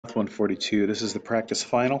m142. This is the practice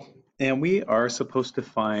final, and we are supposed to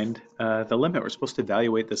find the limit. We're supposed to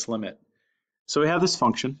evaluate this limit. So we have this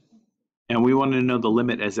function, and we want to know the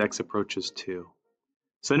limit as x approaches 2.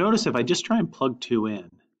 So notice if I just try and plug 2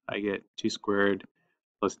 in, I get 2 squared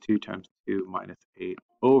plus 2 times 2 minus 8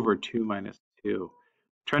 over 2 minus 2. I'm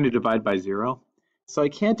trying to divide by 0. So I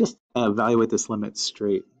can't just evaluate this limit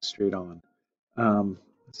straight on.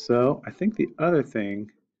 So I think the other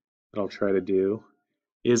thing that I'll try to do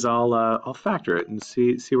is I'll factor it and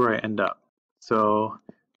see where I end up. So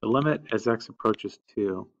the limit as x approaches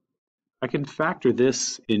 2, I can factor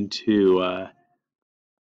this into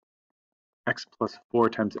x plus 4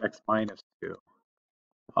 times x minus 2.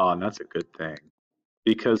 Oh, and that's a good thing,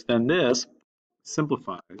 because then this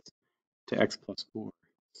simplifies to x plus 4.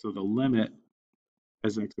 So the limit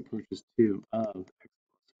as x approaches 2 of x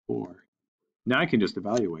plus 4. Now I can just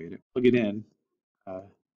evaluate it, plug it in,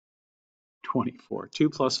 24. 2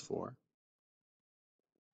 plus 4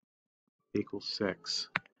 equals 6.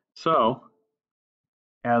 So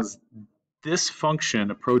as this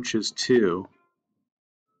function approaches 2,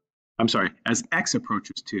 I'm sorry, as x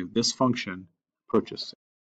approaches 2, this function approaches 6.